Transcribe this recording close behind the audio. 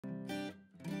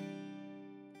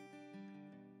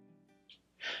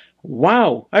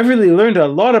Wow, I've really learned a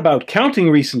lot about counting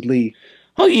recently.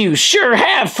 Oh, you sure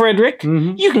have, Frederick.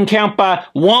 You can count by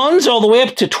ones all the way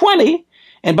up to 20,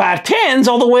 and by tens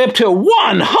all the way up to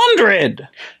 100.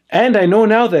 And I know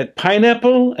now that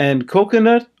pineapple and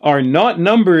coconut are not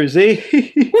numbers, eh?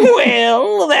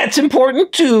 Well, that's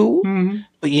important too.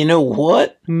 But you know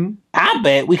what? I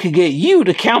bet we could get you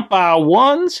to count by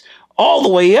ones all the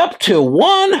way up to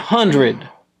 100.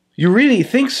 You really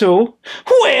think so?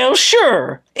 Well,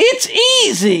 sure. It's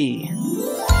easy.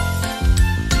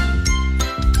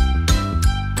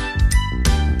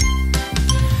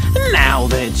 Now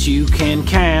that you can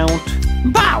count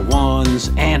by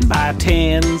ones and by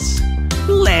tens,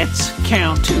 let's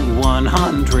count to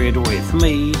 100 with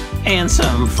me and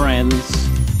some friends.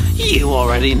 You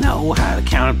already know how to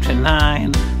count up to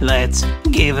 9. Let's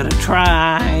give it a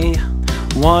try.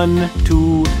 1,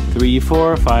 2, 3,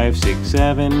 4, 5, 6,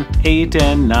 7, 8,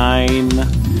 and 9.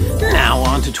 Now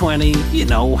on to 20. You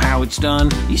know how it's done.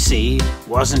 You see,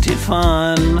 wasn't it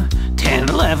fun? 10,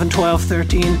 11, 12,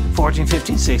 13, 14,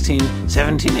 15, 16,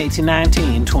 17, 18,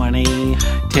 19, 20.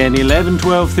 10, 11,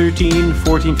 12, 13,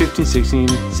 14, 15, 16,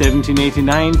 17, 18,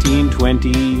 19,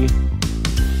 20.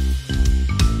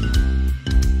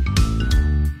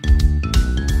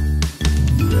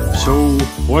 So,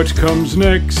 what comes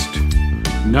next?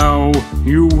 Now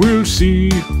you will see.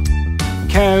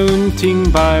 Counting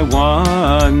by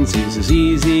ones is as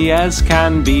easy as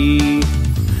can be.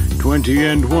 20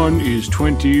 and 1 is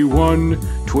 21.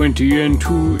 20 and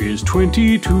 2 is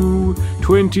 22.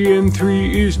 20 and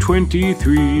 3 is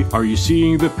 23. Are you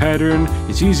seeing the pattern?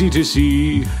 It's easy to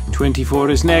see. 24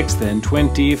 is next, then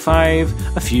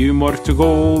 25. A few more to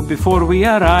go before we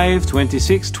arrive.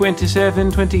 26,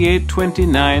 27, 28,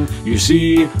 29. You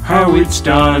see how it's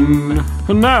done.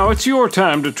 And now it's your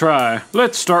time to try.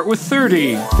 Let's start with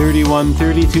 30. 31,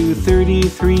 32,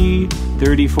 33,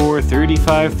 34,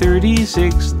 35,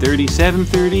 36, 37,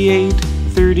 38,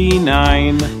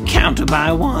 39. Counted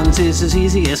by ones is as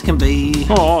easy as can be.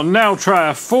 Oh, now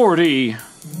try 40.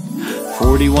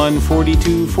 41,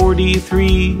 42,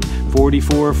 43,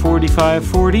 44, 45,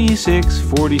 46,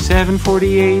 47,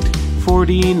 48,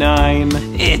 49.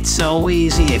 It's so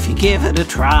easy if you give it a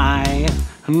try.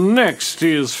 Next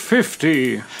is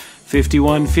 50.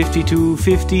 51, 52,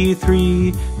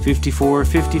 53, 54,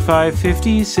 55,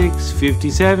 56,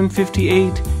 57,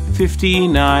 58,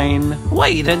 59.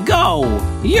 Way to go!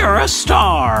 You're a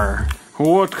star!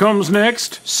 What comes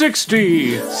next?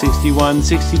 60. 61,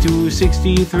 62,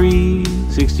 63,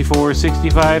 64,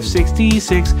 65,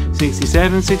 66,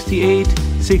 67, 68,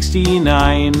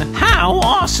 69. How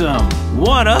awesome!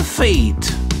 What a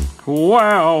feat!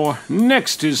 Wow!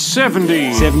 Next is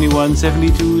 70. 71,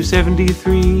 72,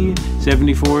 73,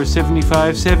 74,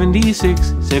 75,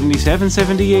 76, 77,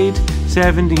 78,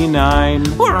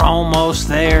 79. We're almost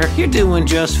there. You're doing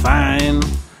just fine.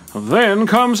 Then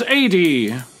comes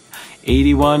 80.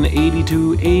 81,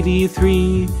 82,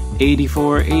 83,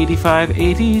 84, 85,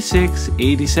 86,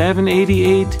 87,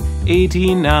 88,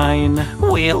 89.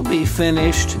 We'll be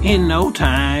finished in no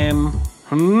time.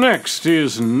 Next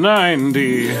is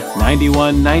 90.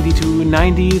 91, 92,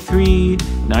 93,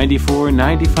 94,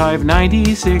 95,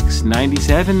 96,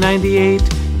 97,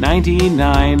 98,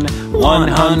 99,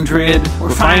 100. We're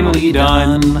finally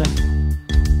done.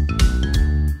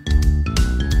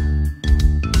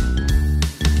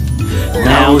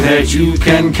 Now that you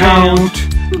can count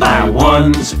by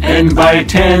ones and by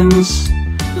tens,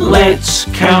 let's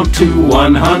count to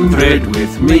 100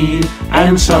 with me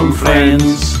and some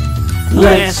friends.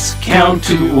 Let's count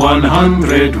to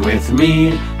 100 with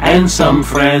me and some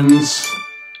friends.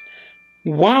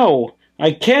 Wow,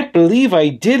 I can't believe I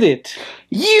did it.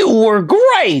 You were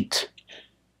great!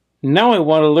 Now I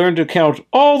want to learn to count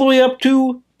all the way up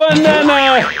to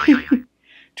banana.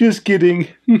 Just kidding.